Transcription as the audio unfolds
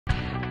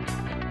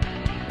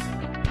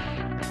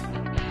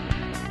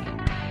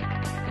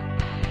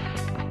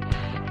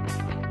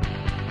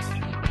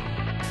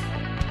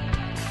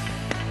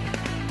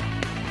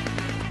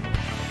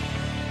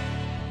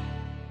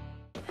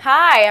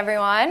Hi,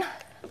 everyone.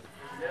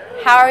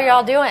 How are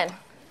y'all doing?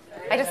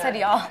 I just said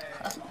y'all.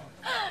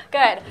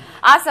 Good.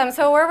 Awesome.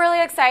 So we're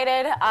really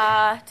excited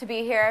to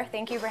be here.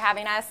 Thank you for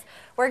having us.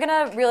 We're going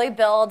to really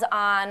build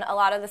on a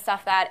lot of the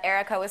stuff that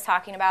Erica was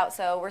talking about,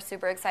 so we're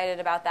super excited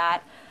about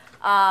that.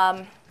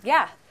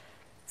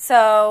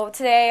 So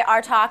today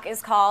our talk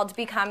is called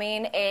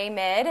Becoming a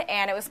Mid,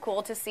 and it was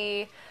cool to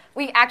see.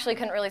 We actually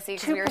couldn't really see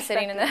because we were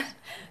sitting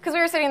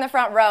in the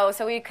front row,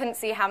 so we couldn't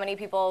see how many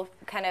people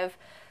kind of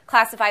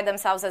classified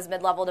themselves as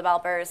mid-level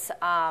developers.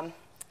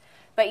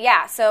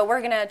 So we're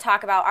going to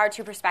talk about our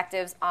two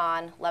perspectives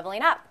on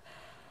leveling up.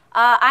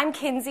 I'm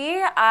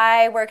Kinsey.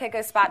 I work at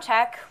Go Spot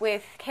Check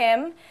with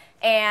Kim,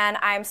 and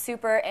I'm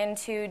super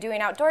into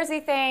doing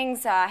outdoorsy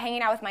things,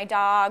 hanging out with my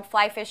dog,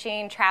 fly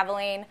fishing,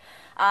 traveling.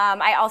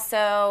 I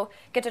also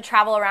get to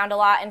travel around a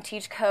lot and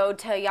teach code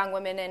to young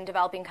women in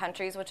developing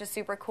countries, which is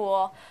super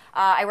cool.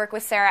 I work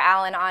with Sarah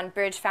Allen on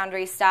Bridge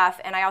Foundry stuff,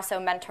 and I also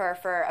mentor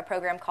for a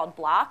program called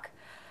Block.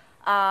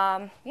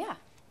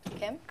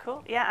 Kim?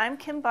 Cool. Yeah, I'm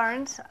Kim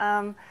Barnes.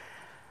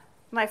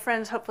 My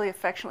friends hopefully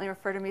affectionately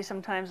refer to me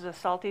sometimes as a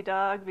salty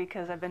dog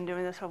because I've been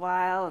doing this a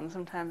while, and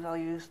sometimes I'll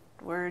use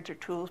words or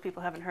tools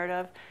people haven't heard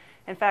of.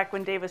 In fact,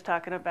 when Dave was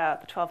talking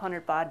about the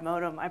 1200 baud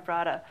modem, I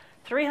brought a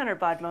 300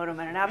 baud modem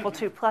and an Apple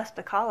II Plus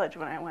to college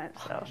when I went.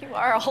 So you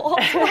are old.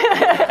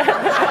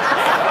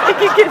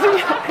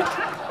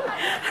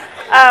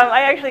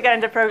 I actually got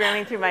into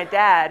programming through my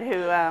dad,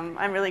 who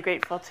I'm really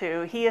grateful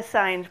to. He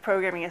assigned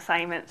programming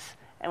assignments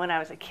when I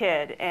was a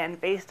kid, and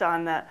based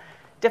on the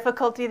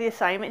difficulty of the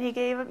assignment he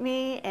gave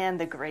me and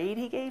the grade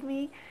he gave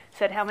me,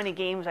 said how many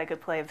games I could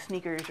play of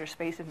Sneakers or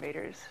Space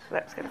Invaders. So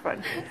that was kind of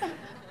fun.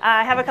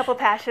 I have a couple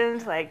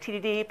passions like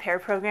TDD, pair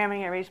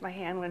programming. I raised my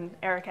hand when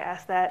Erica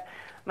asked that.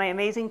 My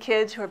amazing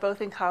kids who are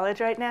both in college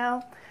right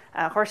now,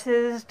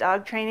 horses,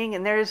 dog training,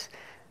 and there's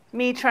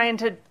me trying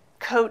to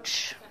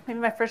coach, maybe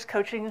my first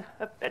coaching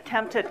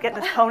attempt at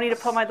getting this pony to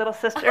pull my little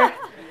sister.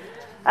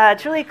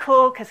 It's really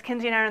cool because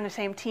Kinsey and I are on the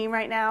same team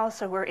right now,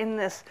 so we're in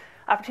this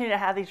opportunity to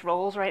have these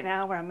roles right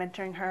now where I'm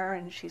mentoring her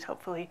and she's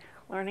hopefully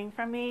learning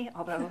from me,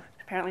 although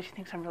apparently she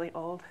thinks I'm really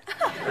old.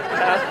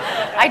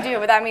 I do,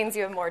 but that means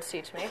you have more to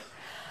teach me.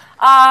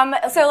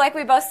 So like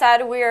we both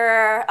said,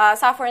 we're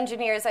software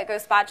engineers at Go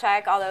Spot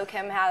Check, although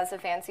Kim has a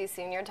fancy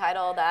senior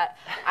title that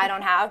I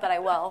don't have, but I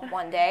will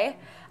one day.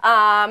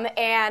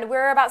 And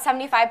we're about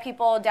 75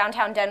 people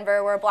downtown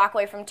Denver. We're a block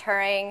away from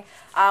Turing.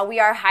 We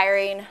are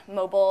hiring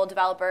mobile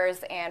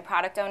developers and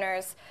product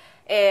owners.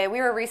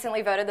 We were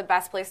recently voted the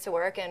best place to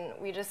work, and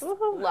we just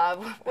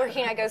love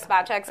working at Go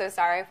Spot Check, so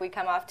sorry if we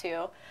come off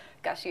too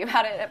gushy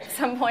about it at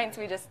some points.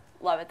 We just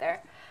love it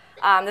there.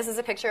 This is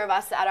a picture of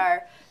us at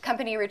our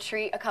company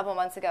retreat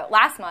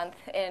last month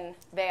in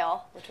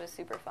Vail, which was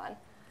super fun.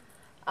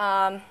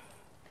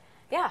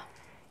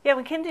 Yeah,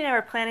 when Kinsey and I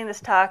were planning this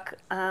talk,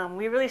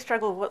 we really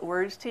struggled with what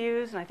words to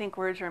use, and I think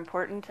words are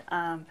important.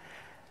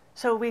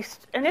 So we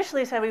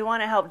initially said we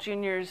want to help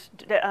juniors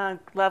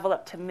level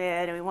up to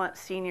mid, and we want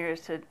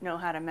seniors to know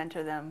how to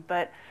mentor them.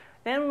 But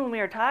then when we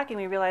were talking,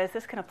 we realized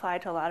this can apply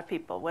to a lot of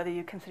people, whether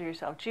you consider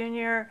yourself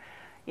junior,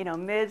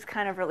 mid's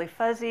kind of really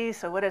fuzzy,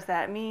 so what does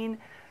that mean?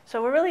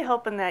 So we're really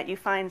hoping that you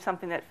find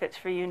something that fits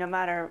for you, no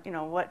matter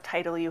what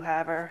title you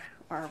have or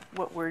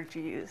what words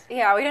you use.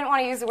 Yeah, we didn't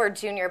want to use the word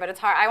junior, but it's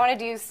hard. I wanted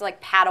to use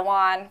like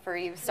Padawan for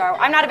you.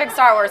 I'm not a big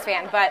Star Wars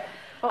fan, but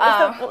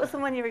what was the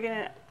one you were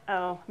gonna?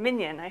 Oh,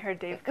 Minion. I heard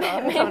Dave call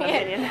it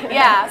Minion.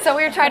 Yeah, so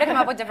we were trying to come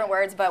up with different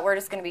words, but we're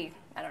just going to be,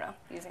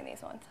 using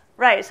these ones.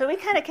 Right, so we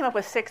kind of came up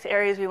with 6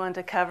 areas we wanted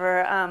to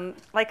cover.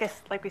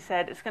 Like we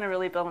said, it's going to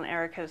really build on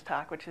Erica's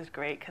talk, which is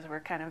great because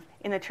we're kind of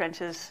in the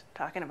trenches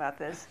talking about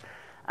this.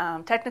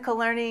 Technical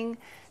learning,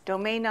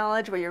 domain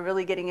knowledge, where you're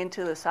really getting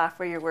into the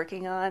software you're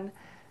working on,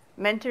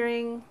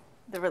 mentoring,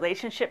 the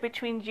relationship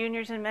between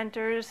juniors and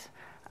mentors,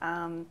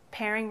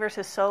 pairing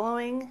versus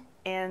soloing,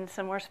 and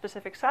some more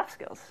specific soft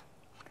skills.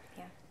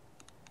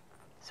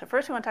 So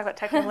first we want to talk about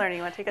technical learning.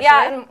 You want to take us through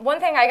it? And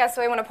one thing I guess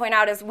we want to point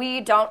out is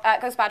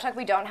at Go Spot Check,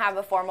 we don't have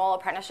a formal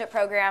apprenticeship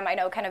program. I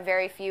know kind of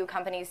very few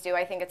companies do.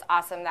 I think it's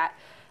awesome that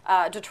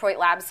Detroit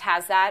Labs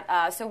has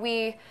that. So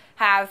we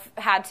have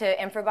had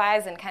to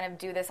improvise and kind of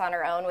do this on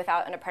our own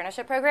without an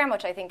apprenticeship program,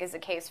 which I think is the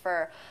case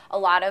for a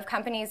lot of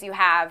companies. You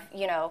have,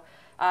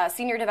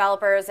 senior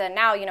developers and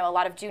now, a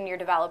lot of junior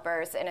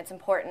developers, and it's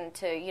important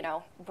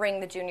to, bring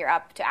the junior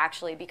up to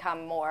actually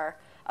become more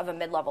of a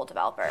mid-level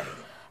developer.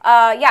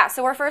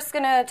 So we're first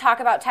going to talk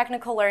about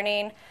technical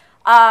learning.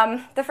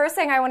 The first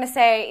thing I want to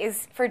say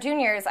is for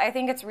juniors, I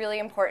think it's really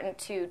important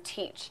to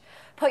teach.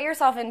 Put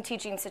yourself in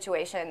teaching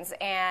situations.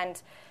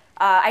 And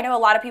I know a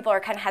lot of people are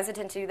kind of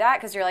hesitant to do that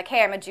because you're like,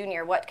 hey, I'm a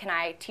junior. What can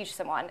I teach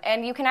someone?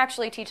 And you can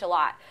actually teach a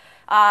lot.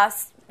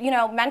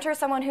 Mentor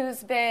someone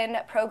who's been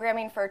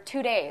programming for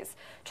 2 days.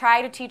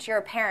 Try to teach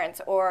your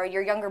parents or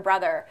your younger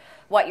brother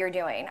what you're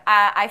doing.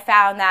 I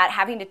found that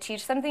having to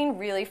teach something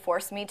really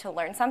forced me to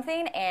learn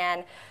something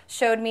and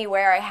showed me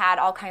where I had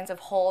all kinds of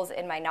holes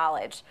in my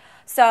knowledge.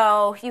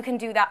 So you can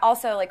do that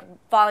also, like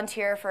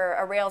volunteer for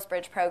a Rails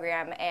Bridge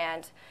program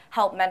and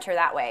help mentor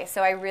that way.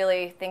 So I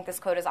really think this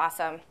quote is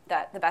awesome,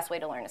 that the best way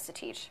to learn is to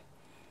teach.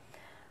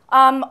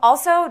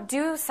 Also,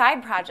 do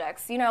side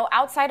projects,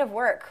 outside of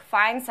work.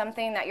 Find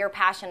something that you're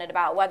passionate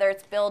about, whether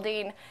it's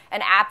building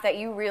an app that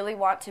you really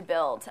want to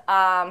build,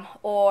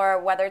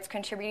 or whether it's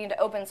contributing to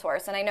open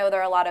source. And I know there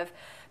are a lot of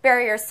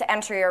barriers to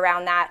entry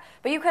around that,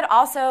 but you could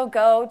also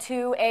go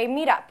to a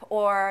meetup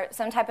or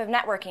some type of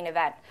networking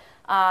event,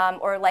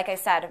 or like I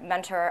said,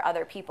 mentor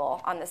other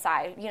people on the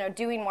side,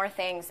 doing more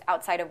things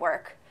outside of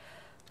work.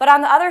 But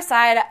on the other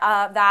side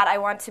of that, I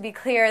want to be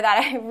clear that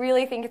I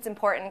really think it's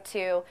important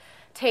to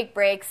take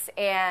breaks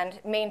and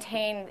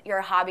maintain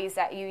your hobbies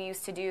that you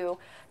used to do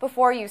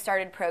before you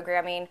started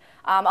programming.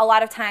 A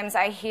lot of times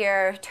I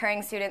hear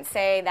Turing students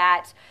say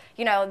that,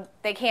 they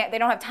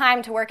don't have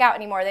time to work out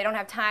anymore. They don't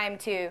have time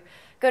to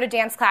go to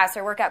dance class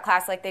or workout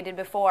class like they did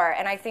before.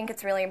 And I think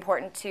it's really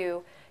important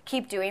to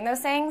keep doing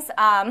those things.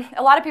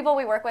 A lot of people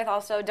we work with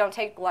also don't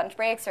take lunch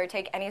breaks or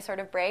take any sort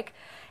of break.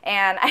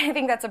 And I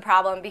think that's a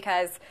problem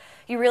because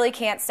you really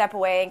can't step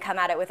away and come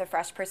at it with a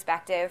fresh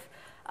perspective.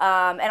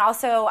 And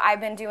also, I've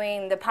been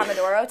doing the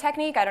Pomodoro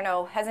technique. I don't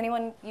know, has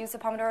anyone used the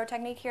Pomodoro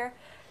technique here?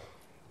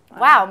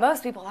 Wow,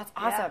 most people. That's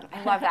awesome. Yeah.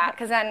 I love that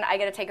because then I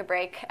get to take a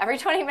break every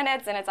 20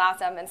 minutes, and it's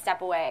awesome, and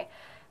step away.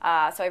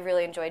 So I've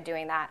really enjoyed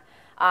doing that.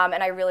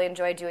 And I really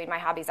enjoy doing my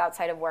hobbies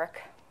outside of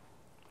work.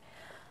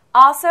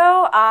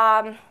 Also,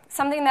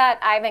 something that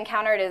I've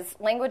encountered is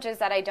languages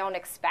that I don't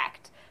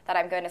expect that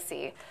I'm going to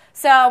see.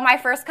 So my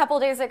first couple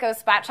days at Go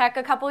Spot Check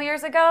a couple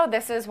years ago,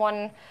 this is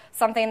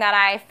something that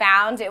I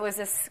found. It was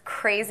this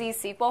crazy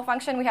SQL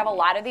function. We have a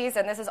lot of these,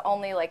 and this is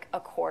only like a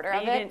quarter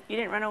of it. You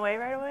didn't run away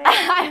right away?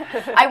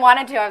 I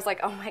wanted to. I was like,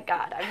 oh my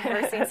God, I've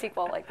never seen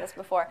SQL like this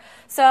before.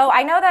 So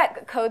I know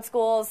that code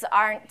schools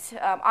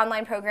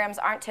online programs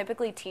aren't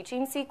typically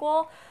teaching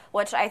SQL,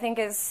 which I think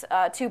is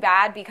too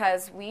bad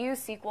because we use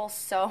SQL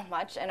so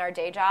much in our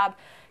day job.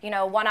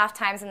 One-off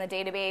times in the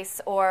database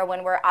or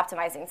when we're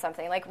optimizing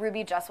something. Like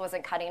Ruby just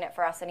wasn't cutting it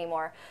for us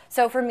anymore.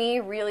 So for me,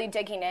 really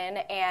digging in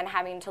and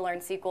having to learn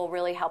SQL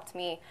really helped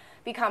me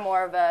become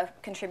more of a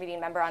contributing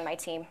member on my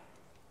team.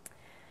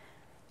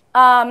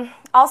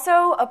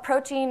 Also,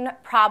 approaching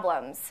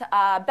problems.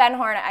 Ben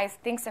Horn, I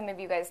think some of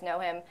you guys know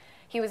him.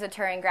 He was a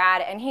Turing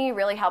grad, and he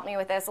really helped me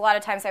with this. A lot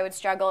of times I would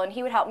struggle, and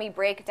he would help me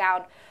break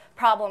down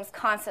problems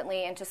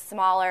constantly into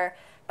smaller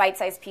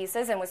bite-sized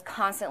pieces and was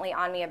constantly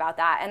on me about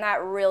that. And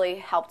that really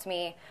helped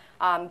me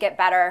get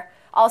better.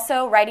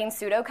 Also, writing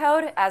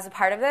pseudocode as a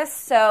part of this.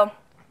 So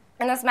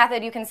in this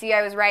method, you can see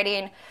I was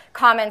writing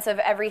comments of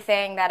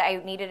everything that I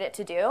needed it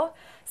to do.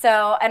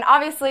 So, and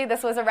obviously,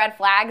 this was a red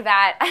flag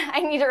that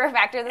I need to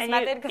refactor this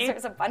method because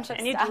there's a bunch of stuff.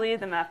 And you deleted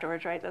them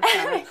afterwards, right? Those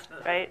comments,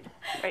 right?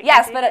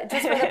 Yes, Kinsey? But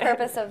just for the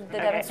purpose of the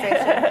demonstration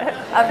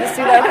of the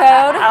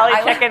pseudocode.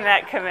 I'll check in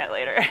that commit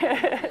later.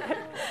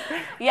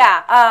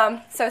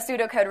 Yeah, so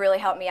pseudocode really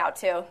helped me out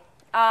too.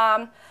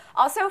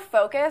 Also,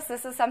 focus.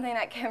 This is something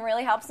that Kim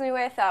really helps me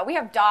with. We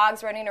have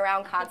dogs running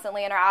around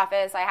constantly in our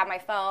office. I have my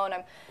phone.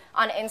 I'm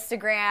on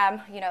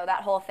Instagram,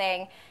 that whole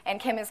thing. And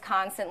Kim is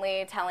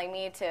constantly telling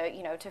me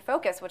to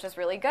focus, which is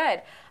really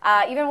good.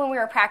 Even when we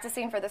were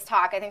practicing for this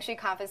talk, I think she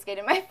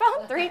confiscated my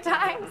phone 3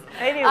 times.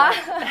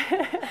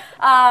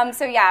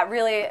 So yeah,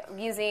 really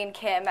using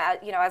Kim,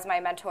 as my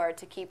mentor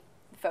to keep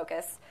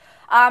focus.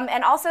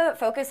 And also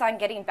focus on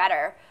getting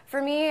better.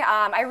 For me,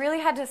 I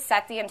really had to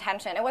set the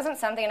intention. It wasn't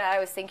something that I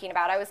was thinking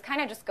about. I was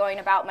kind of just going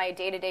about my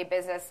day-to-day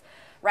business,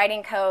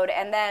 writing code,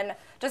 and then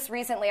just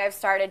recently I've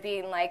started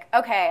being like,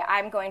 okay,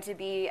 I'm going to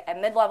be a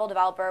mid-level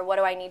developer. What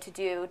do I need to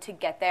do to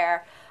get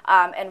there?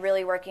 And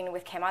really working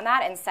with Kim on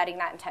that and setting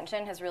that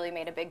intention has really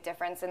made a big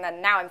difference. And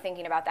then now I'm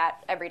thinking about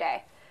that every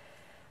day.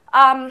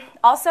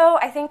 Also,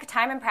 I think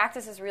time and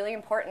practice is really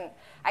important.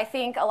 I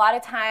think a lot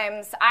of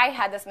times I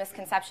had this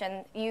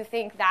misconception. You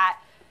think that,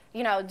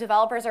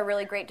 developers are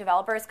really great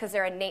developers because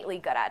they're innately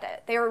good at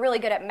it. They were really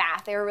good at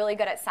math. They were really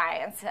good at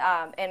science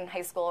in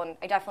high school, and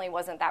I definitely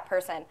wasn't that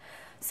person.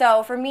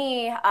 So for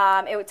me,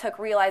 it took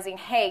realizing,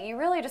 hey, you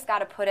really just got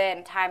to put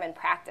in time and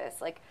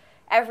practice, like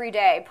every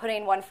day,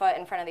 putting one foot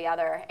in front of the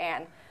other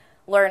and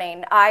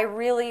learning. I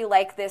really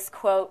like this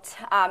quote,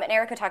 and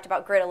Erica talked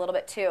about grit a little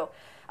bit too.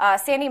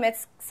 Sandy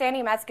Metz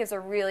gives a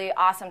really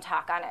awesome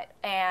talk on it,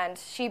 and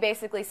she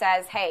basically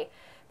says, hey,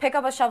 pick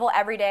up a shovel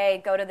every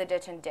day, go to the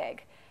ditch and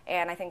dig.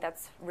 And I think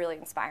that's really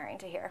inspiring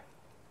to hear.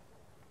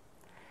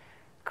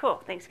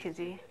 Cool. Thanks,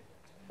 Kinsey.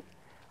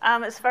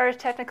 As far as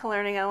technical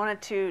learning, I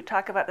wanted to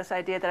talk about this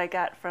idea that I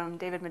got from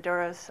David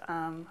Maduro's,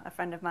 a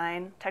friend of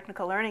mine,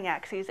 technical learning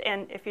axes.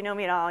 And if you know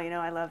me at all,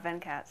 I love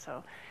Venkat.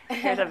 So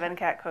here's a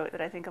Venkat quote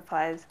that I think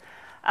applies.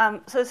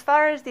 So as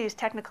far as these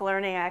technical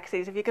learning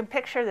axes, if you can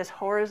picture this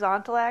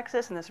horizontal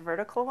axis and this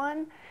vertical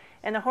one,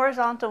 and the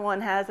horizontal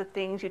one has the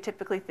things you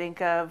typically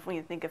think of when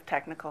you think of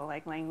technical,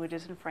 like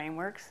languages and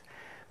frameworks.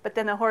 But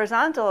then the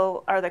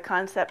horizontal are the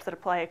concepts that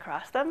apply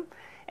across them.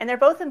 And they're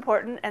both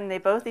important, and they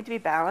both need to be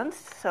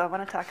balanced, so I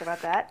want to talk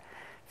about that.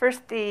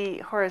 First, the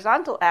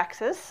horizontal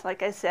axis,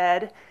 like I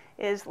said,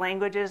 is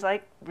languages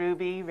like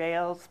Ruby,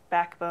 Rails,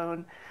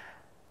 Backbone.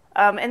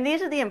 And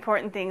these are the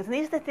important things. And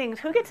these are the things,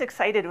 who gets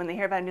excited when they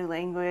hear about a new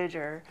language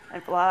or a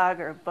blog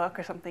or a book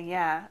or something?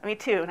 Yeah, me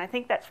too. And I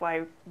think that's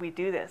why we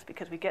do this,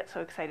 because we get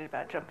so excited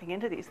about jumping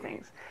into these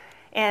things.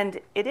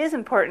 And it is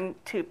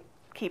important to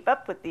keep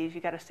up with these.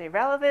 You got to stay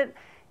relevant.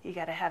 You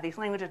got to have these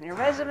languages in your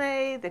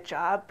resume, the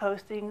job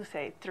postings,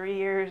 say 3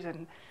 years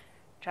in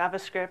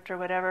JavaScript or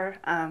whatever.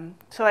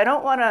 So I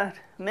don't want to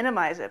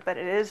minimize it, but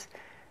it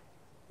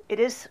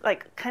is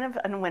like kind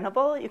of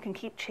unwinnable. You can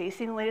keep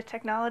chasing the latest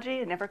technology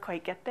and never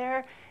quite get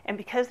there. And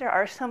because there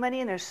are so many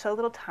and there's so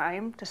little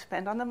time to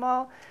spend on them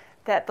all,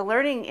 that the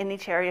learning in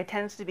each area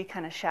tends to be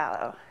kind of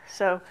shallow.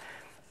 So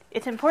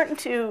it's important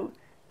to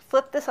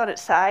flip this on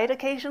its side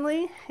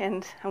occasionally.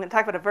 And I'm going to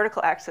talk about a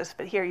vertical axis,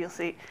 but here you'll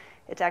see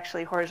it's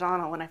actually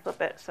horizontal when I flip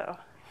it, so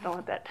don't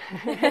want that.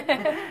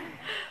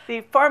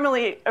 The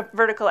formerly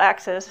vertical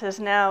axis is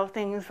now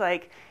things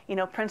like,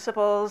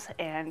 principles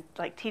and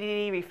like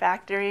TDD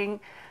refactoring,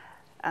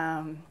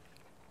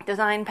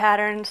 design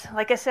patterns.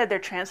 Like I said, they're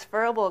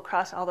transferable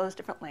across all those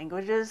different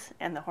languages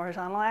and the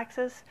horizontal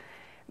axis.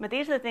 But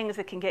these are the things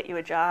that can get you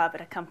a job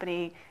at a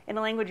company in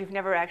a language you've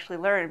never actually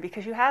learned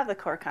because you have the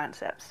core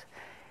concepts.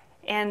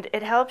 And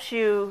it helps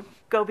you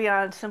go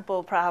beyond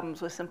simple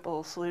problems with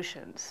simple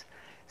solutions.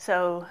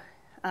 So,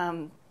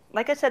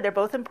 like I said, they're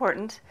both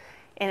important,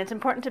 and it's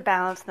important to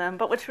balance them.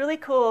 But what's really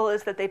cool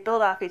is that they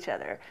build off each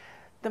other.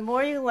 The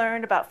more you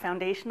learn about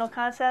foundational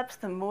concepts,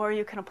 the more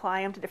you can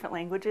apply them to different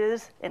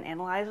languages and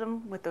analyze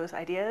them with those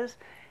ideas.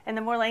 And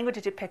the more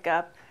languages you pick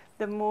up,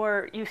 the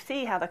more you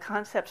see how the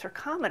concepts are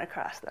common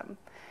across them.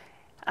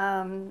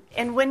 And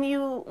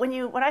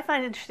what I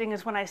find interesting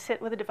is when I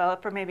sit with a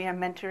developer, maybe I'm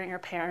mentoring or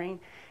pairing,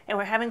 and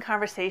we're having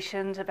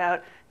conversations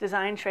about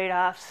design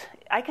trade-offs,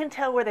 I can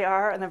tell where they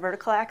are on the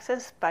vertical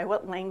axis by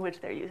what language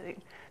they're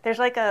using. There's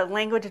like a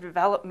language of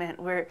development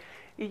where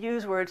you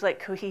use words like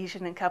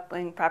cohesion and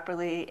coupling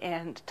properly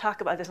and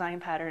talk about design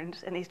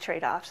patterns and these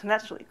trade-offs, and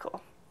that's really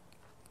cool.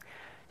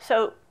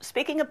 So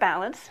speaking of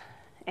balance,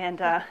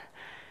 and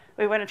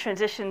we want to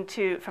transition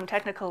from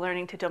technical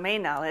learning to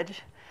domain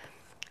knowledge.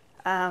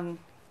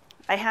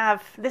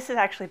 This is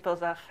actually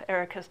builds off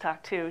Erica's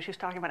talk too. She was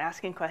talking about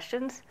asking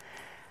questions.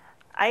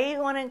 I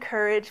want to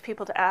encourage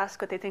people to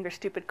ask what they think are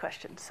stupid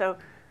questions. So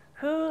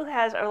who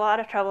has a lot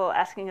of trouble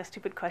asking a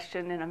stupid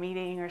question in a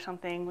meeting or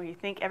something where you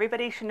think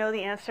everybody should know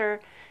the answer,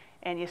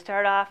 and you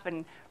start off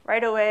and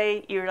right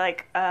away you're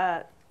like,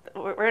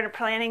 we're in a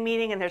planning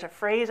meeting and there's a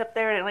phrase up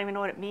there and I don't even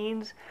know what it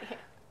means? Yeah.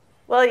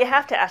 Well, you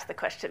have to ask the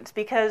questions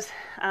because,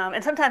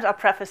 and sometimes I'll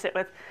preface it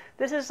with,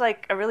 this is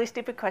like a really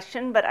stupid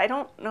question, but I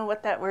don't know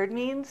what that word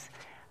means.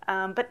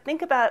 But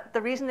think about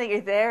the reason that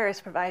you're there is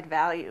to provide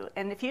value.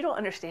 And if you don't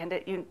understand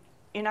it, you're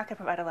not going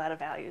to provide a lot of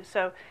value.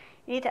 So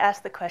you need to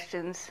ask the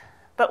questions.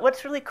 But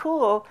what's really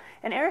cool,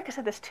 and Erica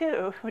said this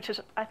too, which is,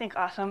 I think,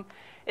 awesome,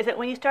 is that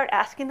when you start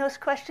asking those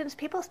questions,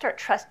 people start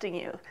trusting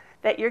you,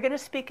 that you're going to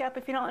speak up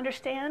if you don't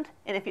understand.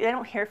 And if they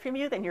don't hear from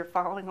you, then you're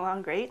following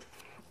along great.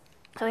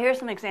 So here's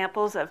some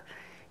examples of,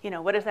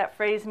 what does that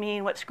phrase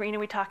mean? What screen are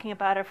we talking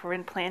about if we're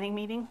in planning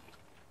meeting?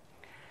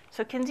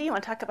 So Kinsey, you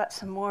want to talk about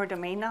some more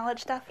domain knowledge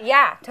stuff?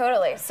 Yeah,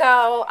 totally.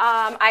 So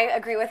I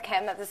agree with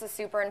Kim that this is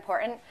super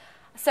important.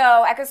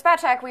 So at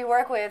GoSpotCheck, we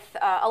work with,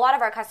 a lot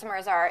of our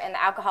customers are in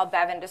the alcohol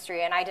bev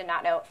industry, and I did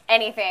not know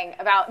anything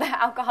about the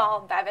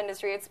alcohol bev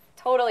industry. It's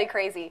totally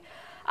crazy.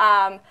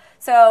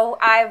 So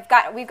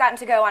we've gotten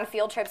to go on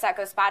field trips at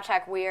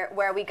GoSpotCheck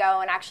where we go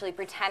and actually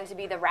pretend to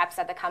be the reps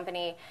at the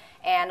company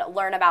and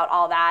learn about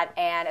all that.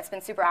 And it's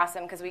been super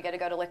awesome because we get to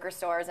go to liquor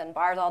stores and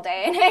bars all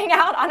day and hang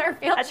out on our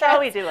field trips. That's all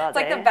we do all day.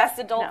 It's like the best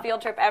adult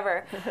field trip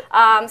ever.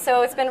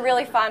 So it's been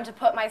really fun to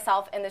put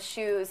myself in the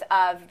shoes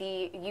of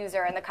the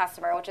user and the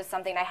customer, which is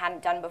something I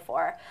hadn't done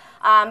before.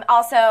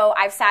 Also,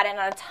 I've sat in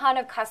on a ton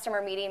of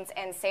customer meetings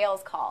and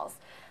sales calls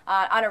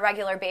on a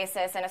regular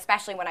basis, and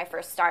especially when I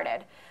first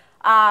started.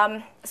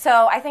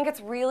 So I think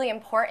it's really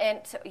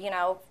important,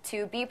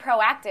 to be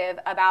proactive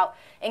about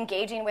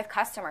engaging with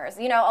customers.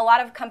 A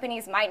lot of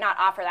companies might not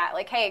offer that,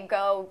 like, hey,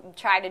 go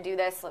try to do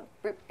this,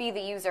 be the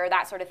user,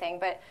 that sort of thing.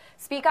 But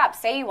speak up,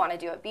 say you want to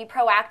do it. Be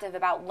proactive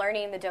about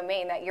learning the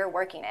domain that you're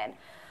working in.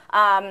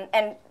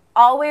 And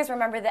always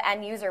remember the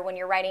end user when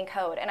you're writing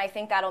code. And I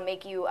think that'll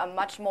make you a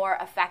much more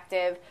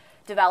effective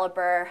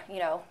developer,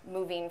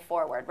 moving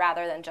forward,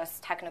 rather than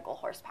just technical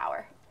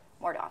horsepower.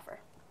 More to offer.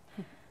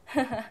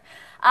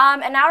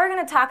 And now we're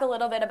going to talk a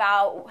little bit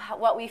about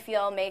what we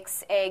feel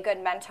makes a good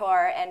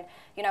mentor, and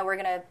we're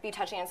going to be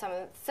touching on some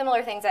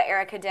similar things that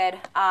Erica did.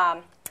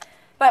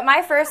 But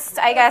my first,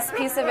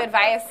 piece of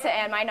advice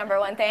and my number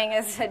one thing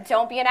is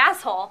don't be an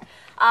asshole.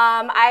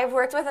 I've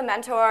worked with a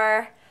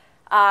mentor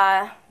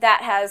that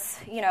has,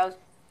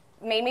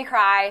 made me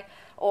cry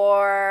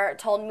or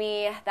told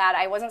me that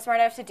I wasn't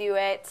smart enough to do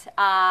it,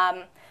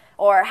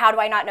 or how do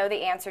I not know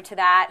the answer to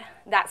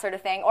that sort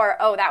of thing, or,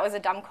 oh, that was a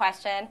dumb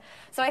question.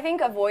 So I think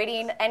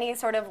avoiding any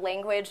sort of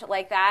language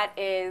like that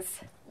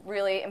is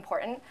really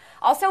important.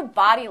 Also,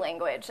 body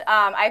language.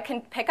 I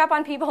can pick up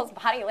on people's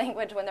body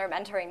language when they're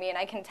mentoring me, and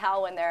I can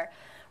tell when they're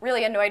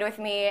really annoyed with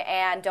me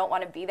and don't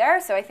want to be there.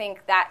 So I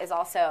think that is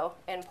also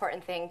an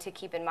important thing to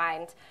keep in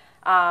mind.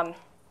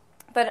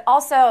 But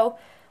also,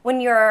 when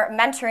you're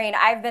mentoring,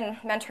 I've been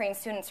mentoring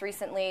students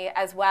recently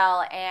as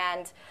well,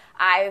 and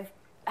I've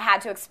had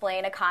to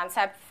explain a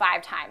concept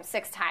 5 times,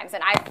 6 times,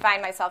 and I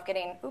find myself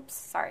getting,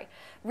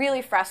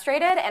 really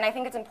frustrated, and I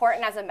think it's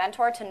important as a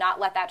mentor to not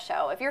let that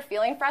show. If you're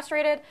feeling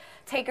frustrated,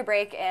 take a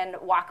break and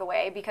walk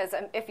away, because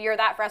if you're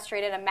that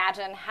frustrated,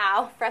 imagine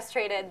how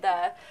frustrated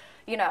the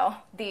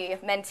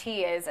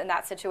mentee is in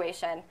that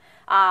situation.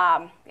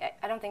 I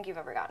don't think you've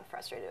ever gotten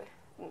frustrated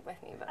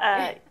with me, but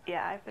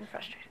yeah, I've been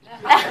frustrated.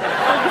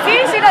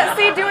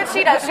 Do what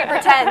she does. She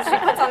pretends. She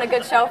puts on a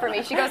good show for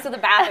me. She goes to the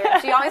bathroom.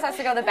 She always has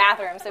to go to the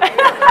bathroom. So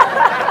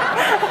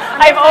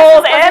I'm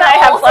old and I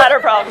have bladder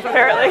problems,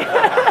 apparently.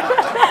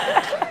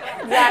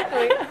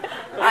 Exactly.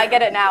 I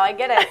get it now. I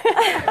get it.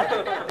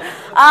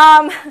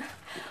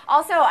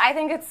 Also, I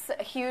think it's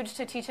huge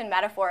to teach in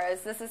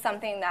metaphors. This is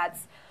something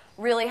that's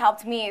really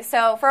helped me.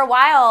 So for a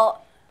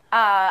while,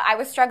 I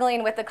was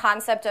struggling with the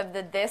concept of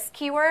the this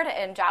keyword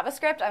in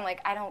JavaScript. I'm like,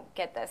 I don't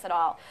get this at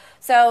all.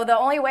 So the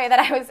only way that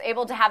I was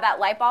able to have that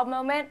light bulb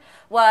moment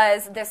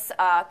was this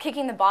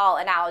kicking the ball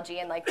analogy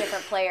and like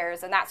different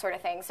players and that sort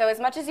of thing. So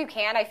as much as you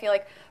can, I feel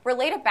like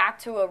relate it back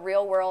to a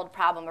real world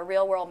problem, a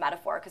real world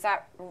metaphor, because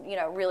that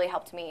really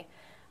helped me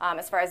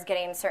as far as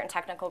getting certain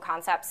technical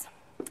concepts.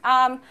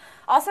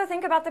 Also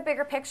think about the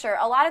bigger picture.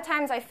 A lot of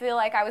times I feel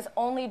like I was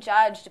only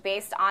judged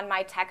based on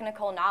my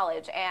technical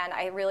knowledge, and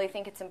I really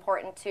think it's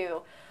important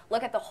to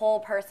look at the whole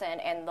person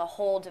and the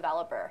whole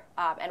developer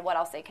and what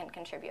else they can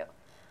contribute.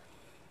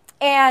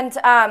 And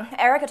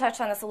Erica touched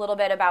on this a little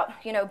bit about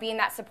being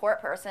that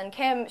support person.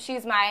 Kim,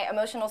 she's my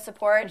emotional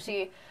support.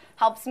 She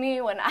helps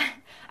me when I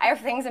have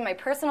things in my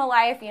personal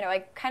life.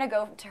 I kind of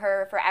go to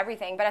her for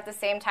everything, but at the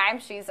same time,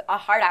 she's a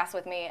hard ass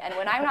with me. And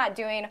when I'm not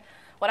doing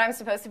what I'm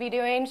supposed to be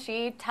doing,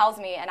 she tells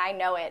me, and I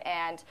know it.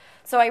 And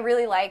so I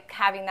really like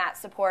having that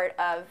support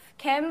of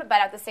Kim,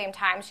 but at the same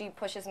time, she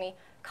pushes me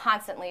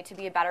constantly to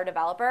be a better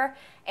developer.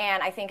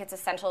 And I think it's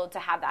essential to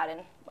have that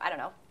in,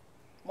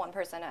 one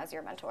person as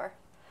your mentor.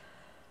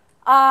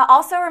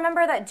 Also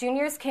remember that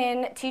juniors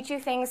can teach you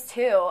things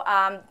too.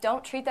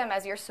 Don't treat them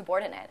as your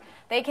subordinate.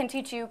 They can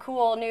teach you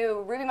cool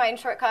new RubyMine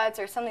shortcuts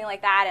or something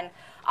like that, and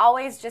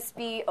always just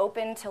be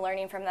open to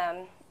learning from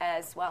them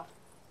as well.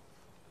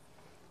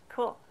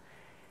 Cool.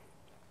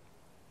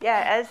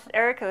 Yeah, as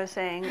Erica was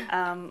saying,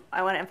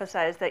 I want to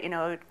emphasize that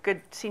a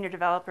good senior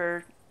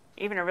developer,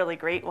 even a really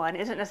great one,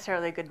 isn't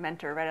necessarily a good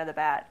mentor right out of the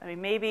bat. I mean,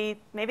 maybe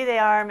they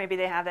are, maybe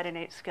they have that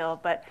innate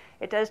skill, but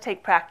it does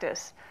take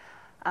practice.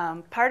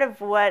 Part of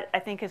what I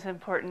think is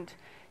important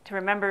to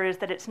remember is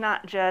that it's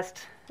not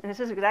just, and this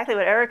is exactly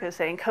what Erica is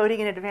saying,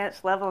 coding at an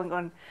advanced level and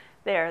going,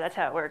 there, that's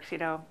how it works,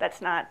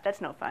 that's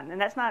no fun, and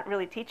that's not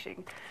really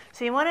teaching.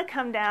 So you want to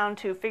come down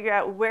to figure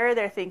out where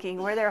they're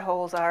thinking, where their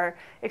holes are,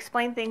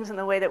 explain things in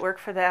the way that work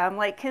for them.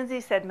 Like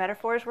Kinsey said,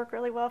 metaphors work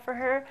really well for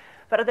her,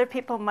 but other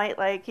people might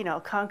like,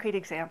 concrete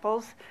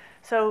examples.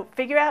 So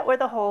figure out where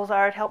the holes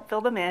are to help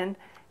fill them in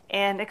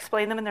and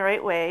explain them in the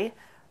right way.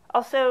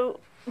 Also,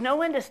 know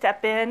when to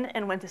step in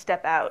and when to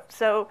step out.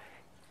 So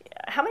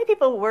how many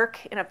people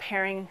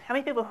how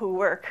many people who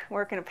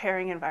work in a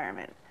pairing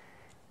environment?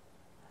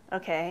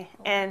 Okay,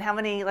 and how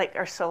many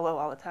are solo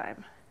all the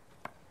time?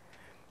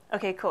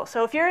 Okay, cool.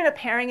 So if you're in a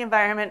pairing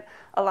environment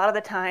a lot of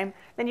the time,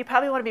 then you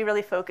probably want to be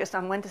really focused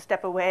on when to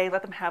step away,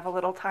 let them have a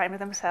little time to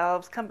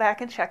themselves, come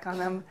back and check on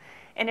them.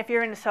 And if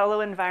you're in a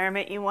solo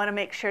environment, you want to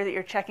make sure that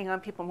you're checking on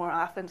people more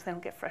often so they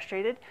don't get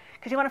frustrated,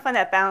 because you want to find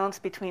that balance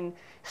between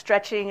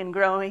stretching and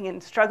growing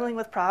and struggling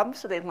with problems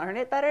so they learn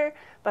it better,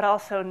 but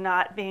also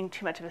not being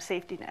too much of a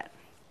safety net.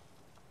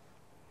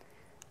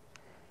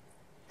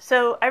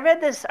 So I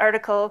read this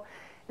article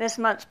this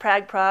month's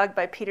Prog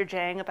by Peter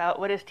Jang about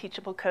what is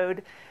teachable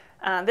code.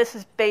 This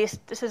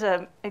is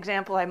an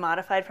example I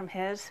modified from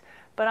his,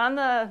 but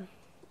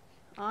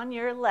on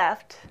your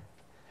left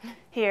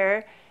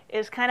here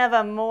is kind of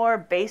a more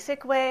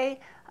basic way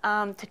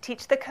to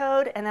teach the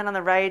code, and then on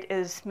the right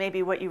is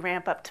maybe what you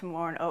ramp up to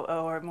more an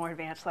OO or more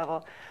advanced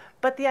level.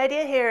 But the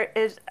idea here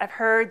is, I've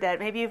heard that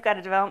maybe you've got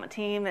a development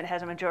team that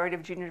has a majority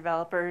of junior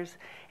developers,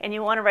 and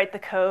you want to write the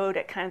code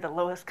at kind of the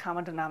lowest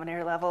common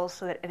denominator level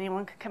so that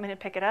anyone can come in and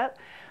pick it up.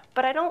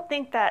 But I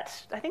think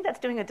that's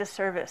doing a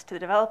disservice to the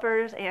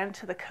developers and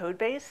to the code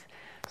base.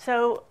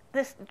 So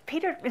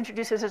Peter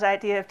introduces this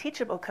idea of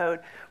teachable code,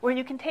 where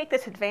you can take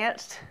this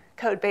advanced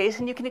code base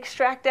and you can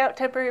extract out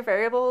temporary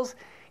variables,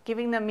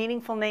 giving them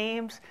meaningful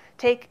names.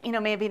 Take,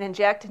 maybe an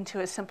inject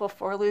into a simple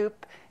for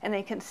loop, and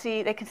they can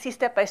see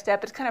step by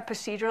step. It's kind of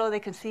procedural. They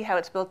can see how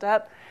it's built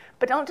up.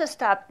 But don't just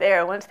stop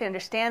there. Once they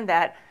understand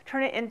that,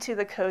 turn it into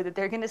the code that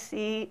they're going to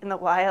see in the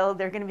wild,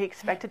 they're going to be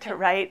expected to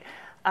write.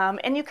 And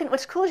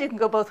what's cool is you can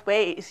go both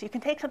ways. You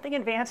can take something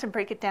advanced and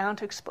break it down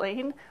to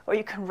explain, or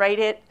you can write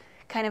it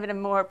kind of in a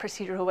more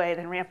procedural way,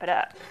 then ramp it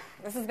up.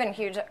 This has been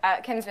huge.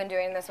 Kim's been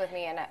doing this with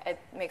me, and it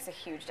makes a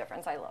huge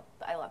difference. I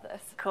love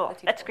this. Cool.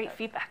 That's great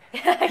feedback.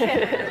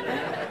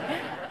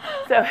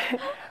 So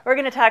we're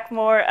going to talk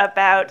more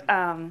about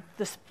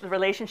the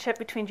relationship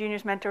between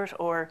juniors, mentors,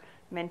 or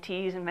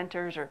mentees and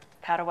mentors, or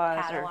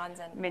Padawans or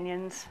and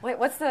minions. Wait,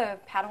 what's the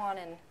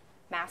Padawan and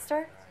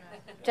Master?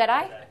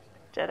 Jedi?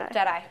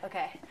 Jedi.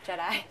 Okay,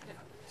 Jedi.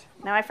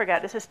 Now I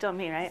forgot. This is still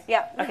me, right?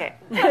 Yep.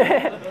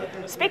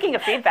 Okay. Speaking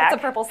of feedback. It's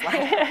a purple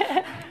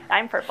slide.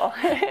 I'm purple.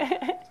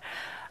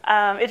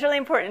 It's really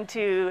important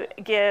to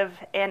give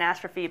and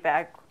ask for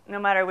feedback, no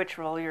matter which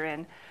role you're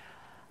in.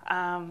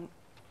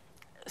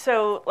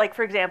 So, like,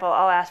 for example,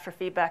 I'll ask for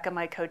feedback on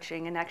my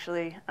coaching, and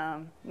actually,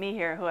 me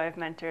here, who I've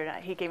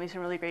mentored, he gave me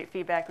some really great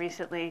feedback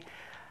recently.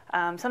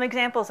 Some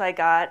examples I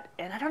got,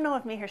 and I don't know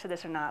if me here said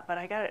this or not, but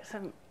I got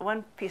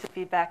one piece of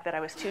feedback that I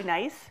was too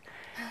nice.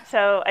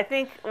 So I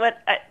think what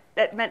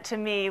that meant to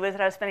me was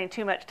that I was spending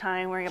too much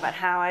time worrying about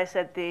how I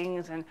said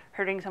things and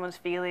hurting someone's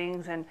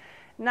feelings, and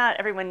not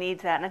everyone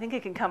needs that. And I think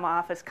it can come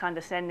off as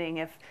condescending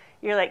if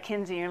you're like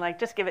Kinsey, and you're like,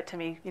 just give it to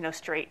me,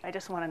 straight. I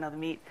just want to know the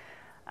meat.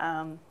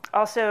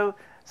 Also,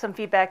 some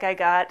feedback I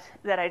got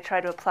that I try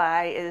to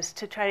apply is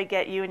to try to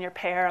get you and your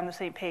pair on the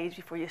same page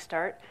before you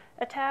start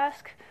a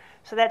task.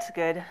 So that's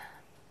good.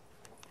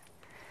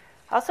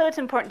 Also, it's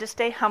important to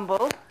stay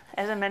humble.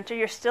 As a mentor,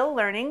 you're still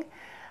learning.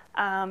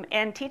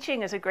 And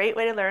teaching is a great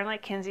way to learn,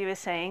 like Kinsey was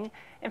saying.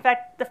 In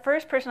fact, the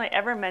first person I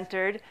ever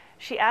mentored,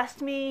 she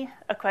asked me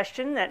a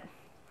question that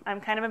I'm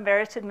kind of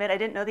embarrassed to admit I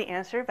didn't know the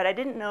answer, but I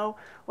didn't know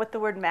what the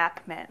word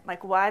map meant,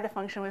 like why the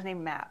function was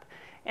named map.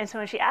 And so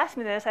when she asked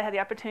me this, I had the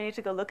opportunity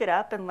to go look it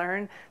up and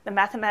learn the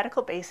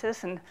mathematical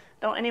basis, and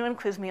don't anyone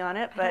quiz me on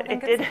it, but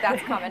it did.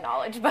 That's common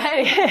knowledge,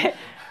 but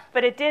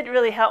but it did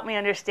really help me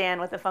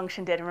understand what the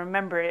function did and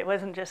remember it. It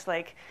wasn't just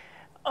like,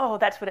 oh,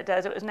 that's what it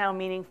does. It was now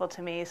meaningful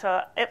to me.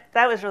 So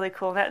that was really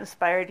cool. That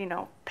inspired,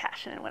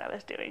 passion in what I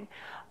was doing.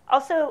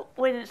 Also,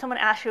 when someone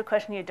asks you a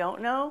question you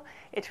don't know,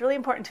 it's really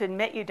important to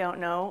admit you don't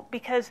know,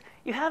 because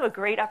you have a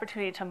great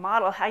opportunity to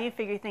model how you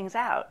figure things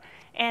out.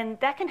 And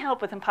that can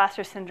help with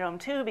imposter syndrome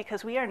too,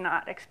 because we are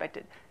not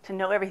expected to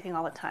know everything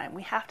all the time.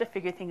 We have to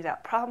figure things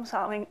out. Problem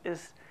solving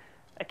is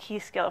a key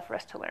skill for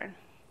us to learn.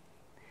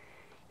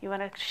 You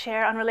want to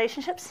share on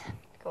relationships?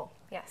 Cool.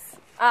 Yes.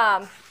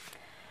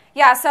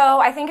 Yeah, so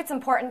I think it's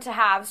important to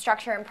have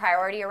structure and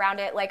priority around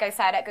it. Like I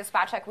said, at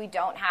Gospaczek, we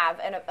don't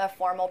have a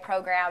formal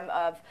program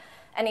of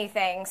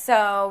anything.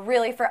 So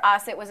really for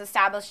us, it was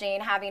establishing,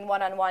 having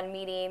one-on-one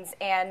meetings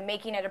and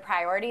making it a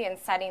priority and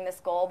setting this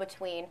goal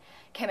between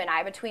Kim and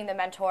I, between the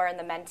mentor and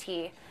the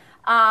mentee.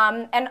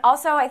 And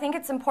also, I think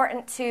it's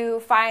important to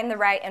find the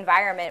right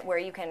environment where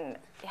you can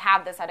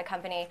have this at a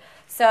company.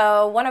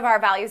 So one of our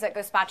values at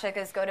Gospaczek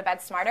is go to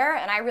bed smarter,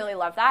 and I really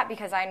love that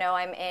because I know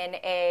I'm in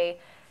a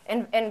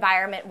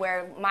environment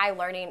where my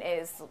learning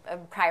is a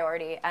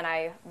priority, and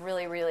I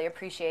really, really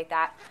appreciate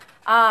that.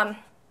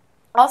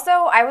 Also,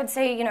 I would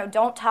say,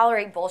 don't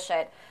tolerate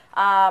bullshit.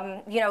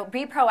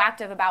 Be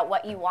proactive about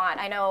what you want.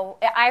 I know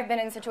I've been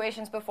in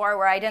situations before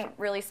where I didn't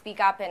really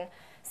speak up and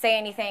say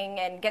anything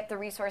and get the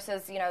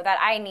resources, that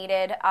I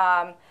needed.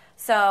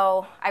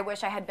 So I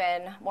wish I had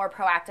been more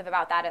proactive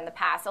about that in the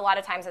past. A lot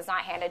of times it's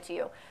not handed to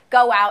you.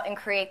 Go out and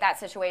create that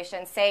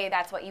situation. Say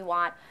that's what you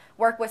want.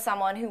 Work with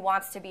someone who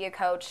wants to be a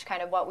coach,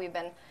 kind of what we've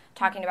been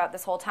talking about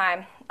this whole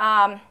time.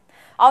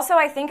 Also,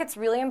 I think it's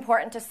really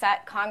important to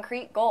set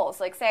concrete goals.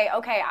 Like say,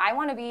 okay, I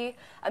want to be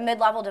a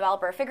mid-level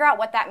developer. Figure out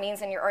what that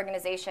means in your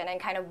organization and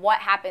kind of what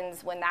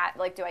happens when that,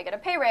 like, do I get a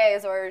pay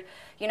raise or,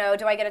 do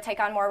I get to take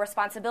on more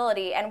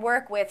responsibility, and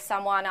work with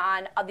someone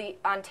on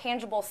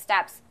tangible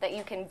steps that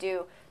you can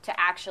do to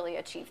actually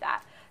achieve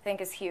that, I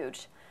think is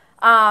huge.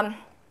 And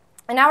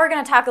now we're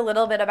going to talk a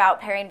little bit about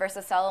pairing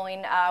versus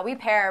soloing. We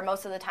pair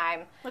most of the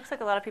time. Looks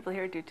like a lot of people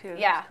here do too.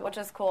 Yeah, cool. Which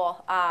is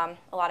cool. A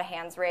lot of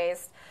hands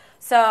raised.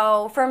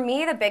 So for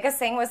me, the biggest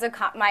thing was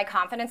my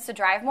confidence to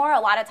drive more. A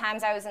lot of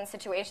times I was in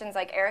situations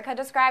like Erica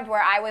described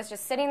where I was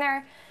just sitting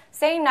there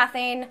saying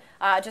nothing,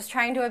 just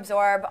trying to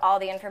absorb all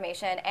the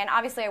information. And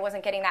obviously I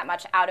wasn't getting that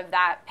much out of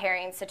that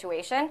pairing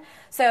situation.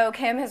 So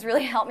Kim has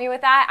really helped me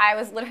with that. I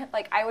was literally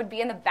I would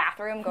be in the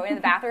bathroom, going to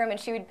the bathroom, and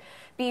she would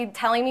be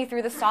telling me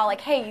through the stall, like,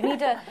 hey, you need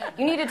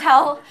to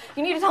tell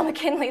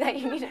McKinley that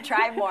you need to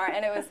drive more.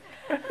 And it was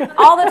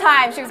all the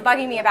time she was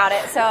bugging me about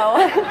it.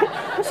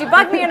 So she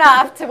bugged me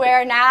enough to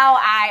where now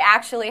I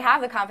actually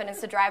have the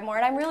confidence to drive more.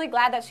 And I'm really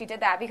glad that she did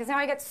that, because now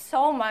I get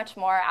so much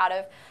more out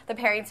of the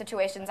pairing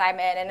situations I'm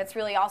in. And it's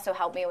really also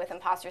helped me with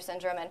imposter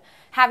syndrome and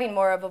having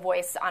more of a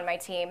voice on my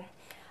team.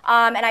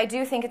 And I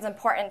do think it's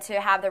important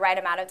to have the right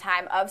amount of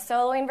time of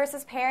soloing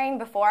versus pairing.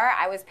 Before,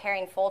 I was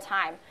pairing full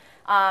time.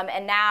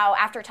 And now,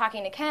 after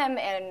talking to Kim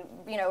and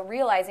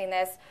realizing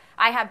this,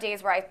 I have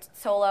days where I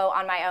solo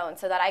on my own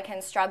so that I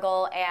can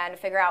struggle and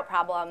figure out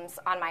problems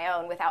on my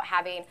own without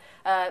having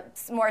a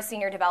more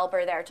senior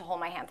developer there to hold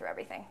my hand through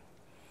everything.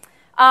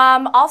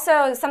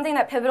 Also, something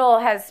that Pivotal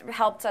has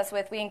helped us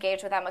with, we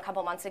engaged with them a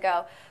couple months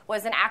ago,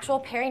 was an actual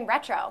pairing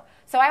retro.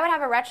 So I would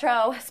have a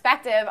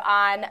retrospective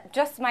on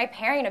just my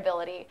pairing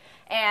ability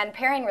and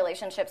pairing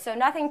relationships. So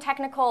nothing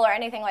technical or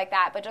anything like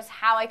that, but just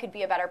how I could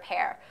be a better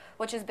pair,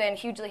 which has been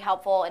hugely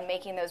helpful in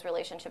making those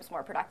relationships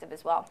more productive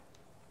as well.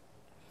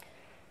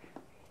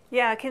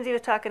 Yeah, Kinsey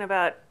was talking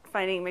about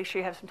make sure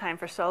you have some time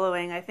for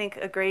soloing. I think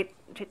a great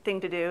thing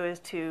to do is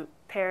to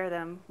pair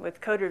them with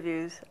code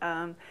reviews.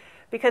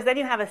 Because then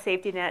you have a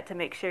safety net to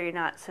make sure you're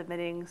not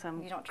submitting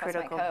some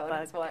critical bug.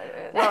 That's what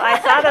it is. Well, I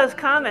saw those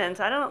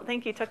comments. I don't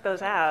think you took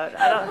those out.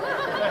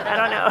 I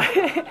don't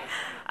know.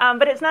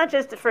 But it's not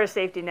just for a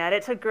safety net.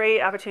 It's a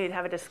great opportunity to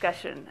have a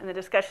discussion, and the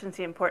discussion's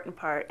the important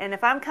part. And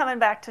if I'm coming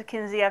back to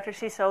Kinsey after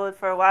she soloed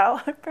for a while,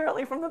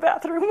 apparently from the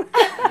bathroom,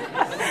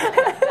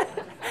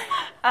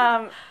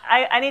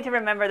 I need to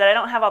remember that I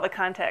don't have all the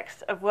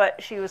context of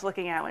what she was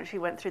looking at when she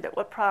went through that,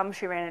 what problems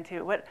she ran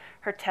into, what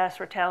her tests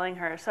were telling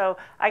her. So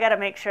I got to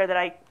make sure that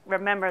I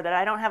remember that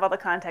I don't have all the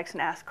context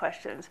and ask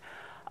questions.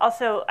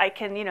 Also, I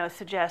can,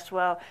 suggest,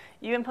 well,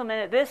 you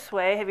implement it this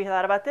way. Have you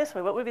thought about this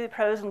way? What would be the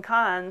pros and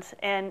cons?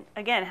 And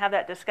again, have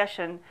that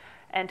discussion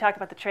and talk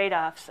about the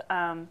trade-offs.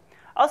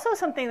 Also,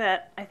 something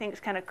that I think is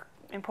kind of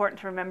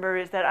important to remember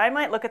is that I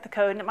might look at the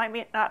code and it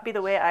might not be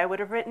the way I would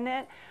have written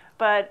it.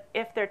 But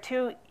if they're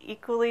two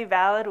equally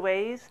valid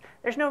ways,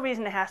 there's no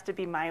reason it has to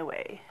be my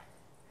way.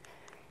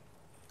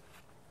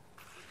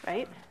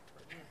 Right?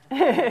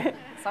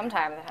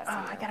 Sometimes it has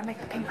to. I got to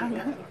make a ping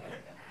pong.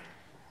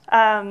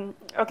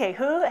 Okay,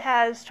 who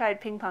has tried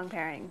ping pong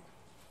pairing?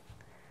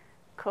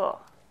 Cool.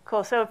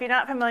 So if you're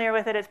not familiar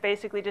with it, it's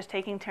basically just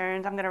taking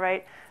turns. I'm going to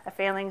write a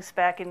failing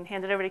spec and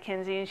hand it over to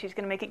Kinsey, and she's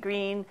going to make it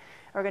green.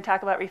 We're going to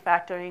talk about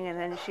refactoring, and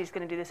then she's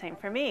going to do the same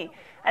for me.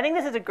 I think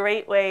this is a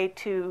great way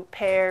to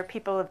pair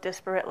people of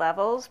disparate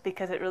levels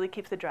because it really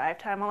keeps the drive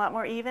time a lot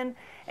more even.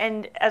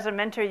 And as a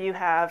mentor you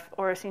have,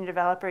 or a senior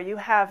developer, you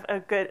have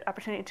a good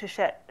opportunity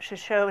to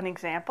show an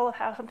example of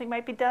how something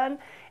might be done,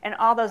 and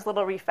all those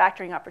little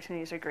refactoring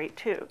opportunities are great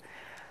too.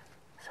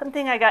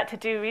 Something I got to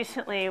do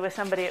recently with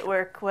somebody at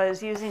work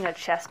was using a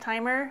chess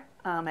timer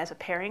as a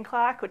pairing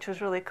clock, which was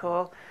really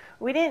cool.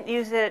 We didn't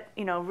use it,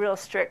 real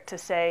strict to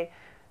say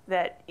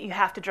that you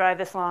have to drive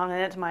this long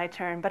and it's my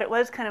turn, but it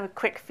was kind of a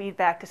quick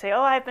feedback to say,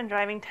 oh, I've been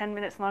driving 10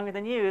 minutes longer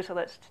than you, so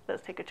let's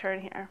take a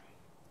turn here.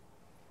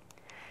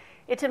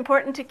 It's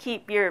important to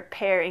keep your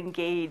pair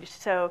engaged.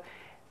 So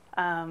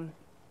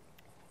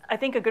I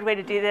think a good way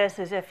to do this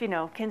is if,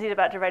 Kinsey's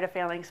about to write a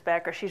failing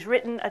spec or she's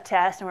written a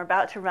test and we're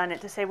about to run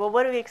it, to say, well,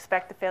 what do we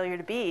expect the failure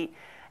to be?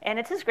 And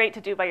it's just great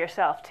to do by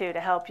yourself, too,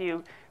 to help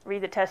you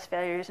read the test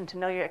failures and to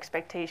know your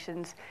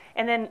expectations.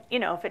 And then,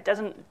 if it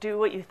doesn't do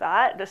what you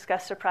thought,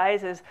 discuss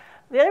surprises.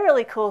 The other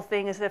really cool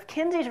thing is that if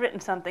Kinsey's written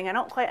something, I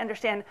don't quite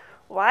understand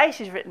why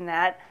she's written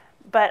that,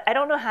 but I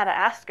don't know how to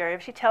ask her.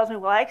 If she tells me,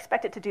 well, I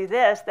expect it to do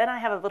this, then I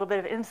have a little bit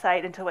of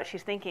insight into what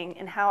she's thinking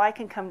and how I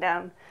can come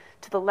down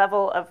to the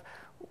level of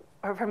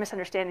her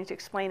misunderstanding to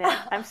explain it.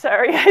 I'm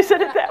sorry I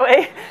said it that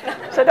way.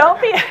 So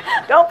don't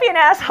be an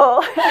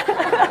asshole.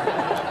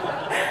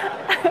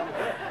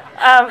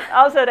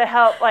 Also to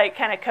help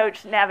kind of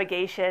coach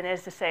navigation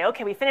is to say,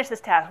 okay, we finished this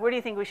task. Where do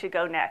you think we should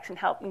go next? And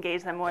help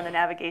engage them more in the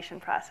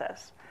navigation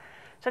process.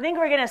 So I think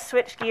we're going to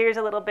switch gears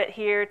a little bit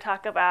here,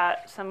 talk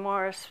about some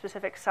more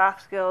specific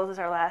soft skills as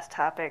our last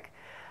topic.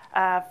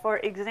 For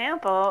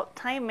example,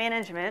 time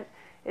management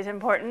is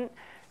important.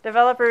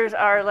 Developers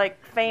are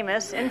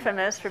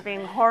infamous for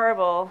being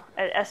horrible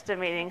at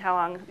estimating how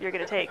long you're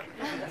going to take.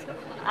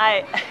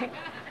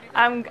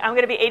 I'm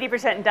going to be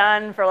 80%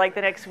 done for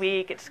the next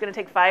week. It's going to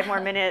take 5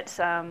 more minutes.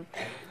 And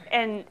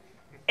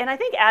I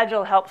think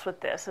Agile helps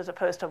with this as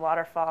opposed to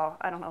Waterfall.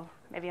 I don't know.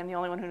 Maybe I'm the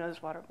only one who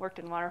worked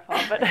in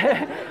Waterfall.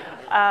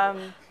 But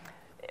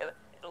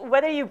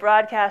whether you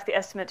broadcast the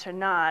estimates or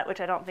not, which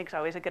I don't think is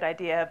always a good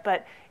idea,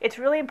 but it's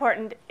really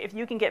important if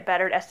you can get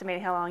better at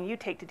estimating how long you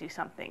take to do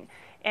something.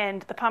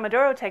 And the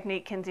Pomodoro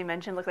technique Kinsey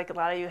mentioned, looked like a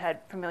lot of you had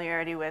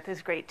familiarity with,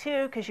 is great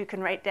too, because you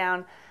can write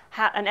down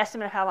an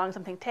estimate of how long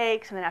something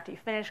takes, and then after you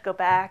finish, go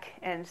back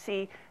and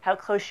see how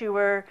close you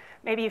were.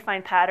 Maybe you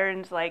find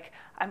patterns like,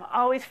 I'm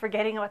always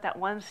forgetting about that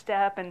one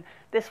step, and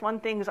this one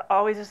thing is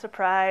always a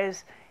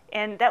surprise.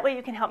 And that way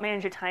you can help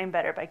manage your time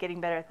better by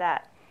getting better at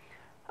that.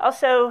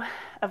 Also,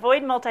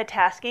 avoid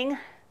multitasking.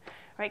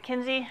 Right,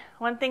 Kinsey?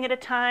 One thing at a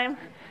time.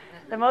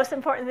 The most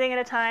important thing at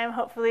a time,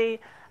 hopefully.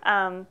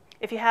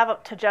 If you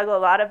have to juggle a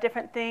lot of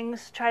different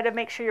things, try to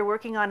make sure you're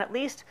working on at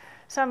least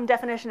some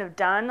definition of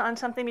done on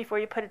something before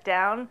you put it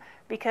down,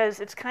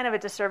 because it's kind of a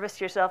disservice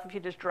to yourself if you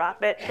just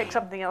drop it, pick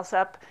something else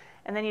up,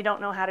 and then you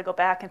don't know how to go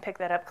back and pick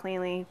that up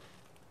cleanly.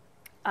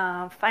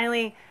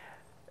 Finally,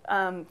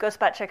 Go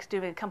Spot Check's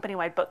doing a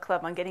company-wide book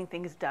club on getting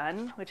things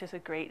done, which is a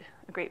great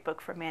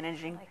book for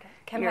managing. Like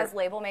Kim has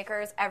label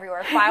makers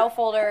everywhere, file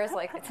folders,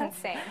 like it's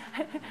insane.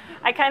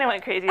 I kind of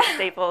went crazy at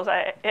Staples.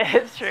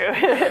 It's true.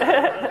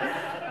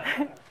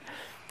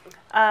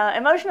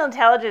 Emotional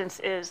intelligence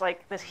is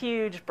like this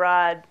huge,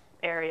 broad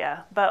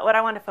area, but what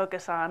I wanted to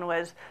focus on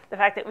was the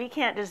fact that we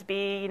can't just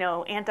be,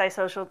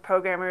 antisocial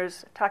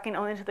programmers talking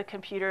only to the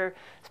computer,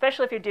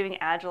 especially if you're doing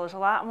Agile. There's a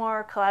lot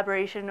more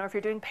collaboration, or if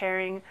you're doing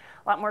pairing,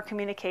 a lot more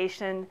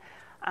communication.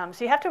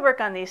 So you have to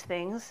work on these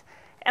things.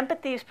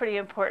 Empathy is pretty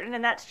important,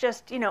 and that's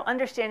just,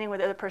 understanding where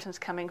the other person's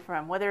coming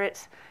from, whether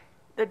it's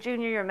the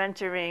junior you're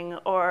mentoring,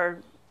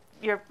 or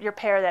your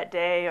pair that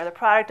day, or the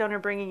product owner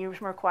bringing you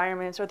some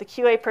requirements, or the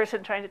QA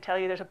person trying to tell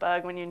you there's a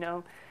bug when you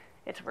know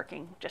it's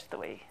working just the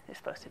way it's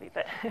supposed to be.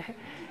 But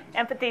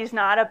empathy is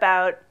not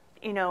about,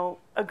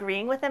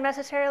 agreeing with them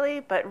necessarily,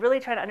 but really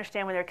trying to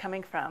understand where they're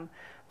coming from.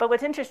 But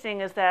what's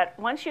interesting is that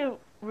once you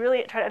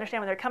really try to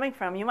understand where they're coming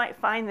from, you might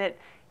find that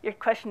you're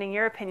questioning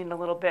your opinion a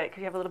little bit because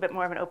you have a little bit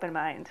more of an open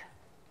mind.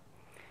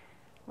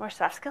 More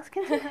soft skills,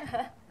 Kinsey?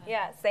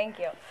 Yes, thank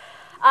you.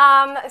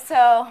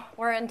 So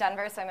we're in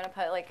Denver, so I'm going to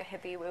put like a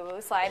hippie woo-woo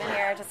slide in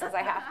here just because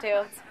I have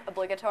to. It's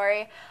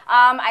obligatory.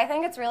 I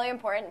think it's really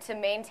important to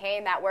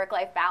maintain that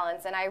work-life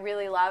balance, and I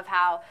really love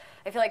how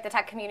I feel like the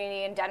tech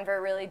community in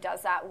Denver really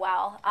does that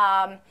well.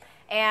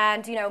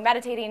 And,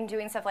 meditating,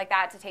 doing stuff like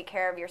that to take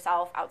care of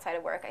yourself outside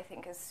of work, I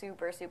think is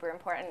super, super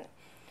important.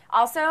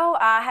 Also,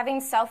 having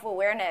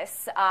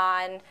self-awareness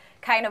on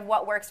kind of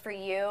what works for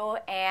you,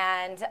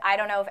 and I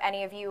don't know if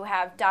any of you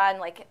have done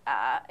like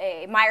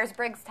a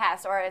Myers-Briggs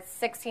test or a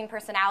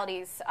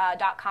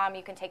 16personalities.com,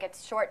 you can take a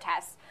short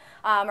test,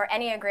 or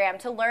Enneagram,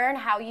 to learn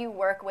how you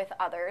work with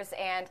others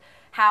and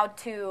how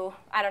to,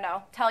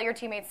 tell your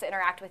teammates to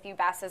interact with you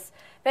best has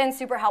been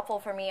super helpful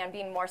for me on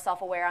being more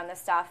self-aware on this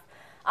stuff.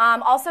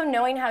 Also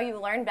knowing how you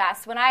learn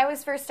best. When I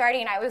was first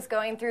starting, I was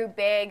going through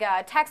big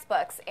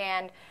textbooks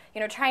and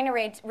trying to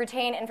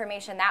retain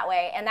information that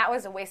way, and that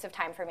was a waste of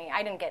time for me.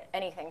 I didn't get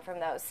anything from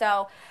those.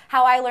 So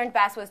how I learned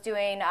best was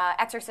doing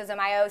Exorcism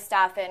IO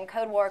stuff and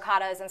code war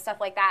katas and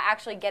stuff like that,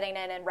 actually getting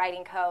in and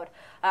writing code.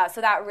 So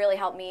that really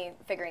helped me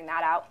figuring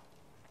that out.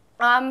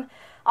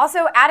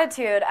 Also,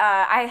 attitude.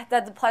 I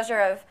had the pleasure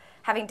of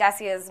having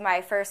Desi as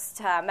my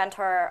first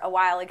mentor a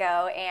while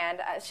ago,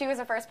 and she was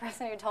the first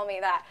person who told me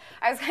that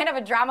I was kind of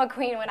a drama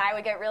queen when I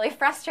would get really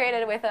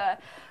frustrated with a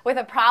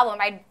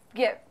problem. I'd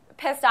get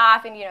pissed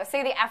off and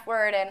say the F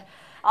word and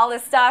all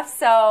this stuff.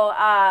 So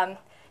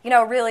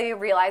really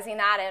realizing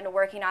that and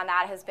working on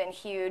that has been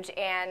huge,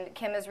 and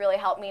Kim has really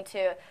helped me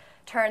to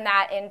turn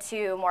that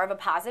into more of a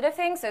positive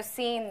thing. So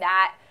seeing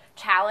that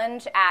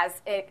challenge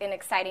as an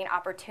exciting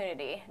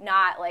opportunity,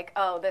 not like,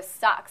 oh, this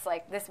sucks,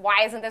 like this,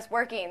 why isn't this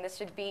working, this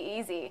should be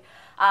easy,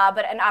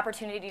 but an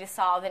opportunity to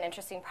solve an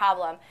interesting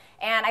problem.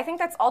 And I think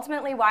that's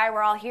ultimately why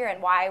we're all here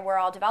and why we're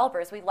all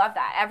developers. We love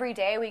that. Every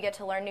day we get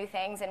to learn new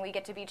things and we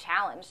get to be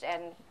challenged,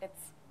 and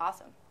it's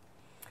awesome.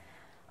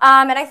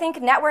 And I think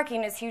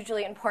networking is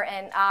hugely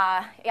important.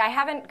 I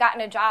haven't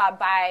gotten a job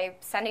by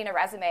sending a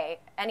resume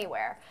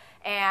anywhere.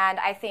 And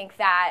I think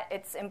that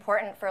it's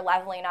important for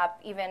leveling up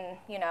even,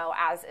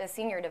 as a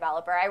senior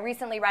developer. I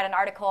recently read an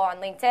article on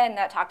LinkedIn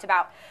that talked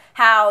about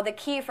how the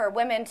key for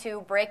women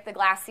to break the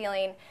glass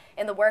ceiling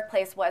in the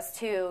workplace was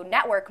to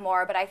network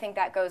more, but I think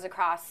that goes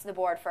across the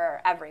board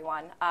for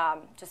everyone.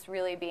 Just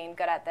really being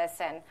good at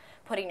this and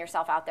putting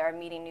yourself out there and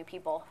meeting new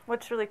people.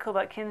 What's really cool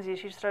about Kinsey is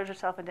she throws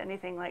herself into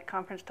anything like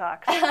conference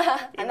talks.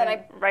 And then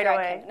I right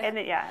away.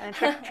 And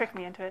trick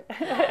me into it.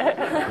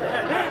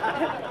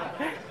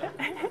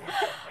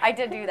 I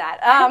did do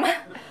that.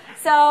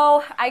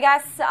 So I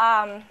guess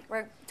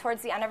we're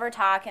towards the end of our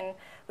talk, and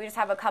we just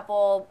have a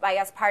couple,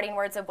 parting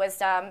words of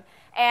wisdom.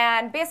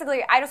 And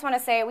basically, I just want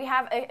to say we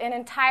have an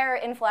entire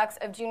influx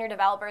of junior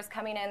developers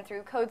coming in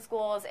through code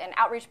schools and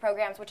outreach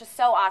programs, which is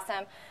so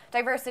awesome.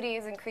 Diversity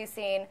is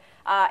increasing.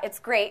 It's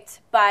great.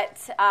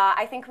 But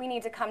I think we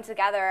need to come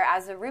together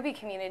as a Ruby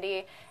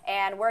community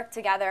and work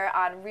together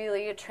on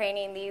really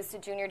training these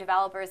junior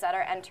developers that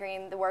are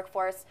entering the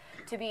workforce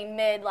to be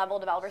mid-level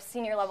developers,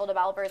 senior-level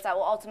developers that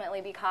will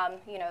ultimately become,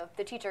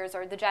 the teachers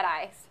or the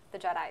Jedis. The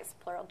Jedis,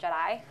 plural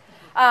Jedi.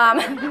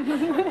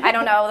 I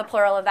don't know the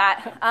plural of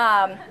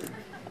that.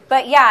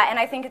 But yeah, and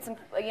I think it's,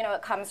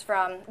 it comes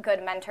from good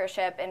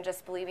mentorship and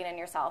just believing in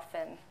yourself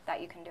and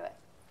that you can do it.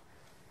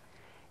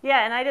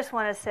 Yeah, and I just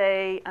want to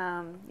say,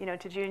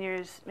 to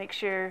juniors, make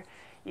sure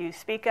you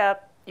speak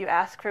up, you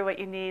ask for what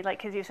you need. Like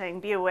Kinsey was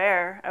saying, be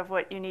aware of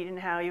what you need and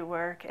how you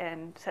work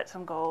and set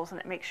some goals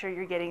and make sure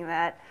you're getting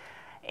that.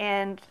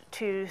 And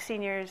to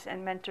seniors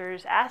and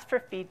mentors, ask for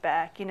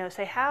feedback.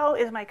 Say, how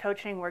is my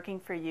coaching working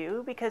for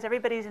you? Because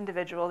everybody's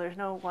individual. There's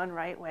no one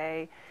right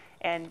way.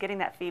 And getting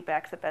that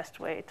feedback is the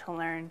best way to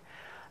learn.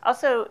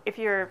 Also, if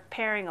you're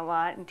pairing a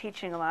lot and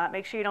teaching a lot,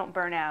 make sure you don't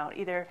burn out.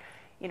 Either,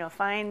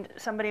 find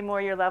somebody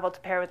more your level to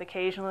pair with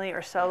occasionally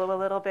or solo a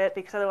little bit,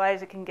 because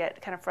otherwise it can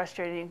get kind of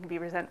frustrating. You can be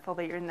resentful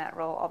that you're in that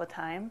role all the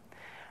time.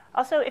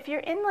 Also, if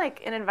you're in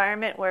like an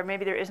environment where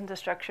maybe there isn't a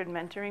structured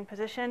mentoring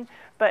position,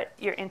 but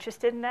you're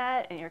interested in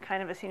that and you're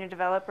kind of a senior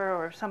developer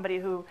or somebody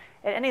who,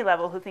 at any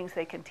level, who thinks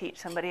they can teach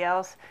somebody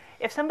else,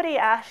 if somebody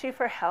asks you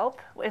for help,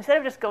 instead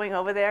of just going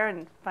over there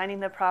and finding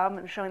the problem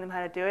and showing them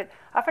how to do it,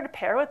 offer to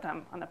pair with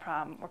them on the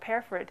problem or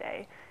pair for a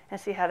day and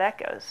see how that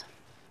goes.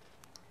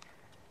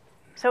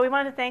 So we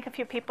wanted to thank a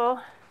few people,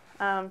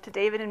 to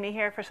David and me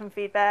here for some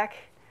feedback,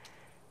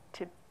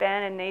 to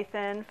Ben and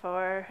Nathan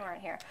for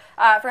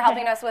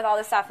helping us with all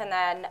this stuff, and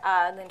then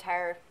the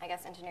entire, I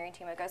guess, engineering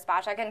team at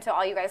GhostBotcheck, and to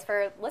all you guys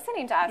for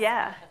listening to us.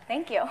 Yeah.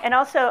 Thank you. And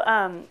also,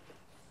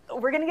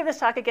 we're going to give this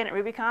talk again at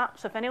RubyConf,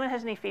 so if anyone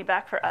has any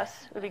feedback for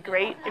us, it would be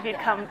great if you'd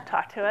come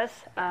talk to us.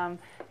 And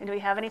do we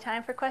have any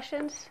time for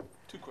questions?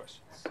 2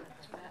 questions.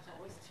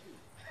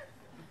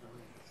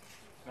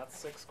 Not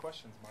 6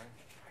 questions, Marty.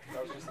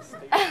 That was just a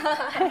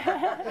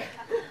statement.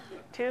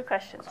 2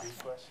 questions. 2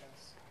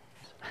 questions.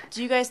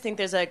 Do you guys think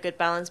there's a good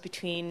balance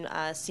between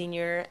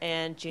senior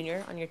and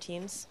junior on your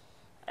teams?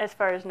 As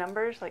far as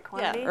numbers, like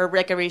quantity? Yeah, or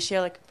like a ratio,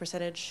 like a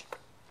percentage?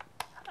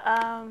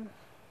 I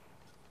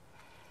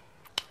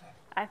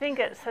think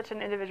it's such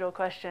an individual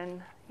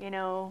question. You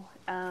know,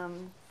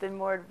 the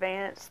more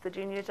advanced the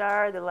juniors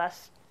are, the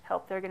less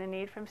help they're going to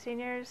need from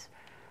seniors.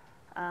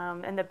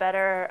 And the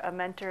better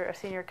a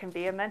senior can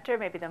be a mentor,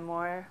 maybe the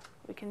more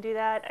we can do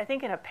that. I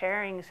think in a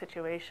pairing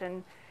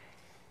situation,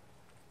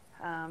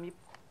 you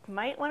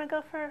might want to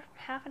go for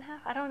half and half.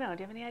 I don't know.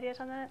 Do you have any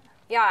ideas on that?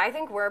 Yeah, I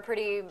think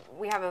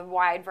we have a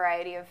wide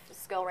variety of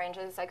skill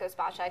ranges at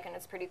GhostBotcheck, and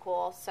it's pretty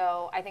cool.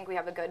 So I think we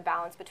have a good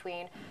balance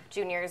between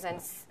juniors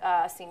and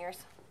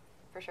seniors,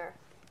 for sure.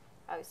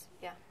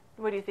 Yeah.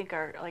 What do you think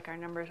our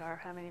numbers are?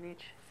 How many of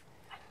each?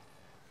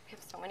 We have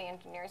so many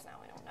engineers now,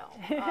 we don't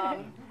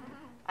know.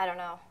 I don't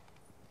know,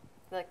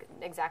 like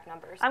exact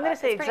numbers. I'm going to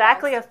say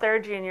exactly a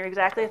third junior,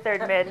 exactly a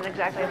third mid, and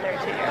exactly a third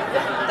senior.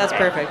 That's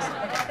perfect.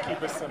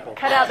 Keep it simple.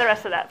 Cut out the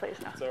rest of that, please.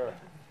 No. Sarah.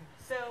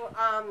 So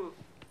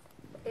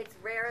it's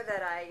rare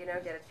that I,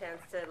 get a chance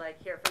to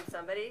hear from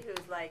somebody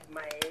who's like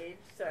my age.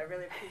 So I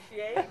really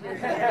appreciate your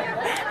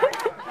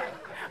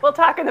We'll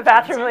talk in the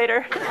bathroom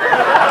later.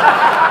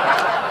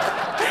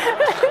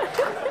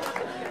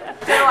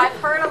 So I've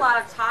heard a lot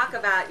of talk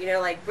about,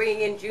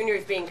 bringing in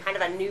juniors being kind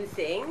of a new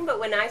thing. But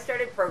when I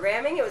started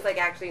programming, it was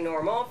actually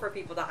normal for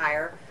people to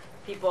hire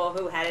people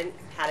who hadn't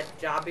had a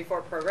job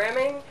before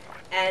programming.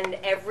 And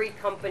every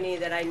company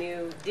that I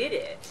knew did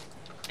it.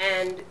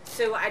 And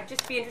so I'd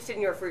just be interested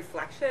in your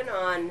reflection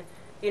on,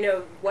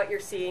 what you're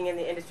seeing in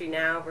the industry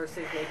now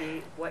versus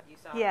maybe what you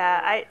saw.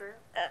 Yeah, I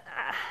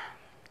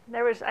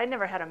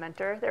never had a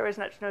mentor. There was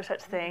no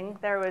such thing.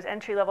 There was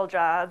entry-level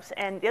jobs.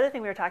 And the other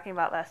thing we were talking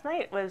about last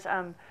night was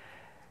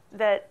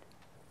that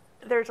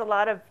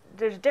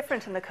there's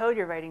difference in the code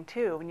you're writing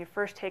too. When you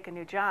first take a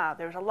new job,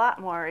 there's a lot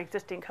more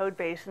existing code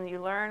base, and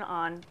you learn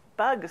on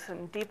bugs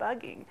and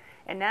debugging.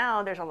 And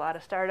now there's a lot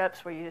of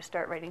startups where you just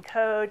start writing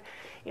code,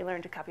 you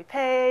learn to copy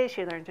paste,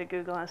 you learn to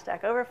Google on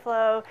Stack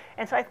Overflow.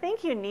 And so I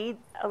think you need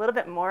a little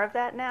bit more of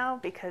that now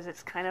because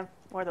it's kind of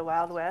more the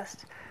Wild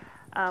West.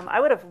 I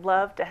would have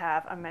loved to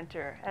have a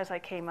mentor as I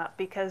came up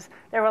because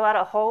there were a lot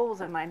of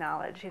holes in my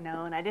knowledge,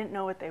 and I didn't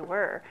know what they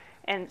were.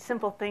 And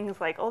simple things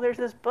like, there's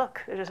this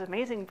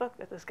amazing book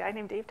that this guy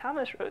named Dave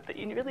Thomas wrote that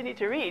you really need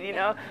to read,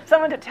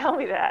 Someone to tell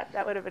me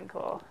that would have been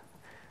cool.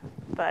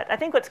 But I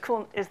think what's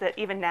cool is that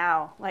even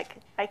now,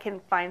 I can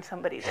find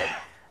somebody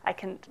that I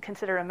can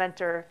consider a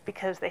mentor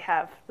because they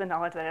have the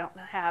knowledge that I don't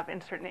have in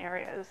certain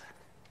areas.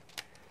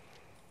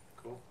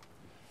 Cool.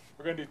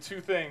 We're going to do 2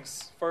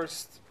 things.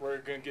 First, we're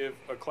going to give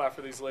a clap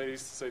for these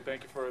ladies to say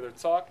thank you for their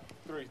talk.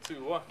 3,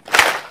 2, 1.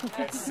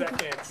 And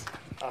second,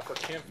 for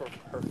Kim for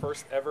her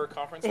first ever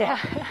conference talk.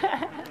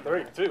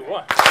 3, 2,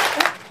 1.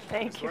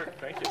 Thank you.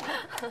 Thank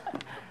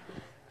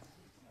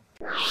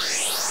you.